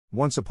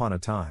Once upon a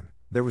time,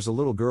 there was a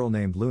little girl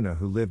named Luna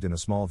who lived in a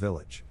small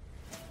village.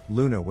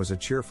 Luna was a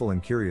cheerful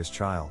and curious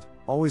child,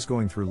 always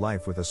going through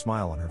life with a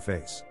smile on her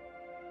face.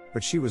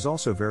 But she was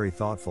also very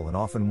thoughtful and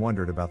often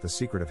wondered about the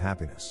secret of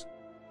happiness.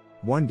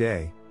 One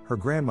day, her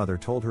grandmother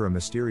told her a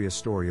mysterious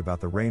story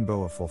about the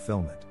rainbow of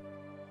fulfillment.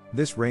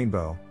 This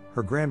rainbow,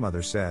 her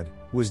grandmother said,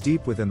 was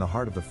deep within the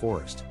heart of the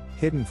forest,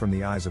 hidden from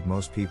the eyes of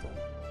most people.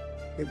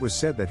 It was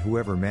said that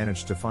whoever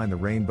managed to find the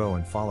rainbow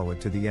and follow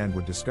it to the end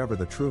would discover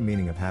the true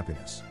meaning of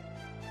happiness.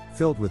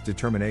 Filled with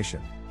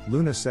determination,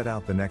 Luna set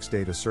out the next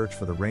day to search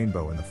for the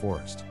rainbow in the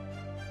forest.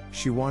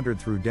 She wandered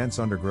through dense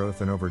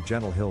undergrowth and over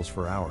gentle hills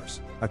for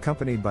hours,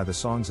 accompanied by the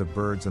songs of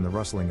birds and the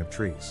rustling of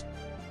trees.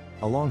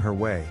 Along her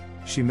way,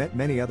 she met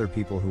many other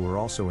people who were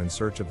also in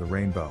search of the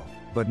rainbow,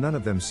 but none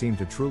of them seemed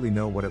to truly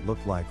know what it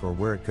looked like or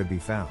where it could be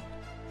found.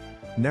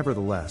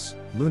 Nevertheless,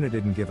 Luna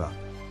didn't give up.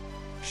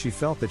 She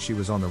felt that she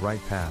was on the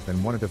right path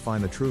and wanted to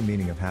find the true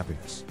meaning of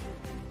happiness.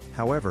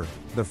 However,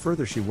 the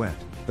further she went,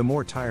 the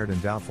more tired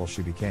and doubtful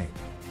she became.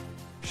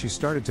 She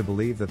started to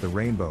believe that the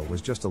rainbow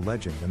was just a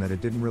legend and that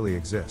it didn't really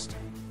exist.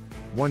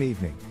 One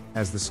evening,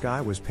 as the sky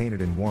was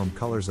painted in warm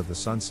colors of the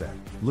sunset,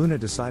 Luna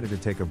decided to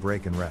take a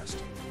break and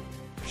rest.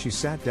 She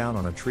sat down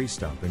on a tree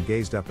stump and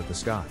gazed up at the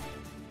sky.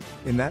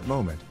 In that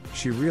moment,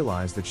 she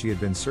realized that she had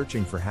been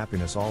searching for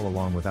happiness all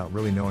along without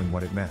really knowing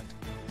what it meant.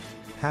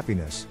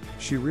 Happiness,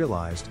 she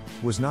realized,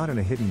 was not in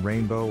a hidden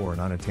rainbow or an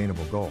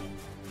unattainable goal.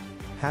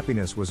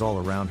 Happiness was all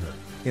around her,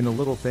 in the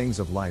little things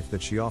of life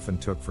that she often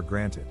took for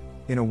granted,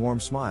 in a warm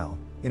smile,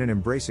 in an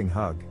embracing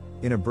hug,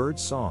 in a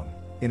bird's song,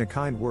 in a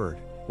kind word,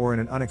 or in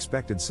an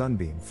unexpected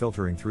sunbeam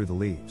filtering through the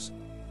leaves.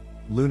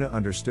 Luna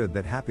understood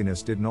that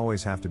happiness didn't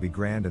always have to be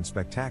grand and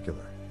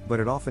spectacular, but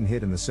it often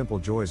hid in the simple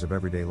joys of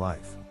everyday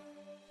life.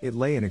 It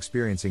lay in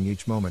experiencing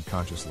each moment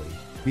consciously,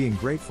 being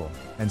grateful,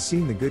 and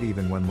seeing the good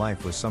even when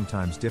life was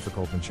sometimes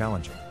difficult and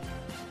challenging.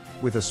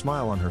 With a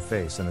smile on her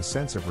face and a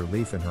sense of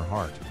relief in her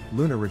heart,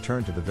 Luna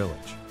returned to the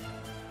village.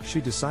 She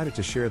decided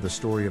to share the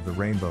story of the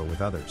rainbow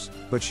with others,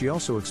 but she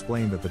also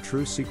explained that the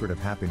true secret of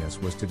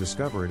happiness was to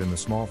discover it in the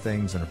small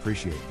things and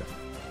appreciate them.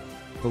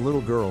 The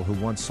little girl who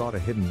once sought a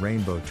hidden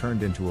rainbow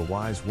turned into a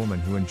wise woman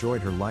who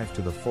enjoyed her life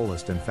to the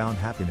fullest and found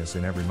happiness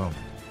in every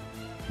moment.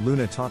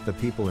 Luna taught the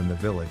people in the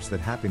village that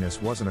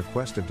happiness wasn't a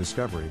quest of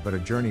discovery but a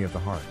journey of the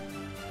heart.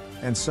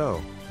 And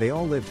so, they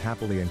all lived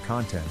happily and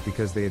content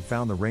because they had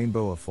found the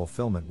rainbow of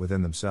fulfillment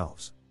within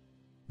themselves.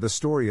 The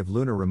story of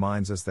Luna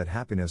reminds us that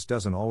happiness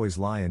doesn't always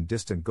lie in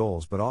distant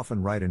goals but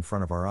often right in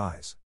front of our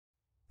eyes.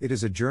 It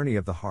is a journey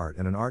of the heart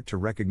and an art to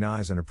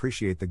recognize and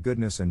appreciate the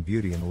goodness and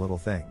beauty in the little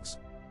things.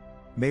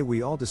 May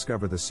we all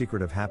discover the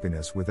secret of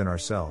happiness within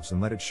ourselves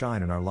and let it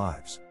shine in our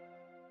lives.